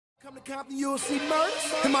Come to Compton, you'll see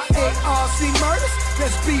murders. In my ARC murders.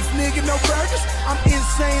 That's beef, nigga, no burgers. I'm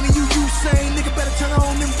insane and you sane, nigga. Better turn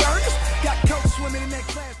on them burners. Got coke swimming in that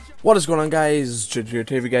class. What is going on, guys? Here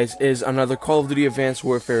to guys is another Call of Duty Advanced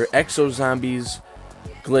Warfare Exo Zombies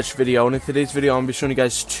glitch video, and in today's video I'm gonna be showing you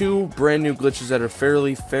guys two brand new glitches that are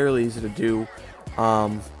fairly easy to do.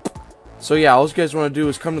 So yeah, all you guys want to do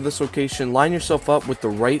is come to this location, line yourself up with the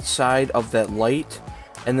right side of that light,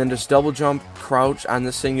 and then just double jump, crouch on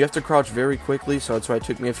this thing. You have to crouch very quickly, so that's why it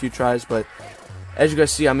took me a few tries, but as you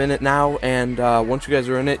guys see, I'm in it now, and once you guys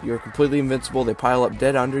are in it, you're completely invincible. They pile up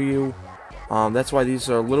dead under you. That's why these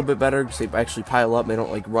are a little bit better, because they actually pile up. They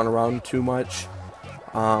don't like run around too much.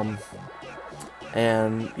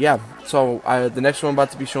 And yeah, so the next one I'm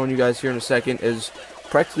about to be showing you guys here in a second is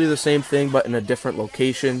practically the same thing, but in a different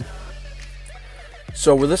location.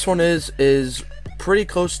 So where this one is pretty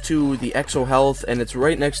close to the Exo Health, and it's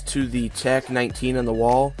right next to the TAC 19 on the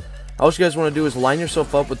wall. All you guys want to do is line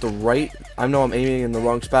yourself up with the right, I know I'm aiming in the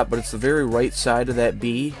wrong spot, but it's the very right side of that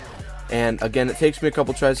B. And again, it takes me a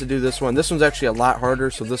couple tries to do this one. This one's actually a lot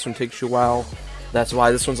harder, so this one takes you a while. That's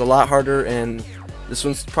why this one's a lot harder, and this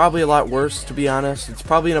one's probably a lot worse, to be honest. It's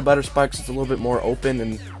probably in a better spot because it's a little bit more open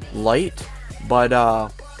and light,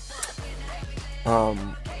 but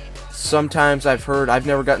sometimes I've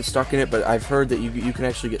never gotten stuck in it, but I've heard that you can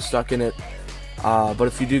actually get stuck in it. But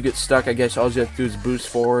if you do get stuck, I guess all you have to do is boost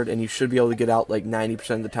forward, and you should be able to get out like 90%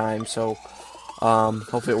 of the time. So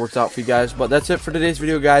hopefully it works out for you guys. But that's it for today's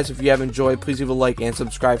video, guys. If you have enjoyed, please leave a like and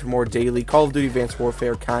subscribe for more daily Call of Duty Advanced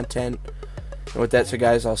Warfare content. And with that said,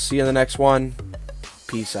 guys, I'll see you in the next one.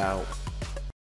 Peace out.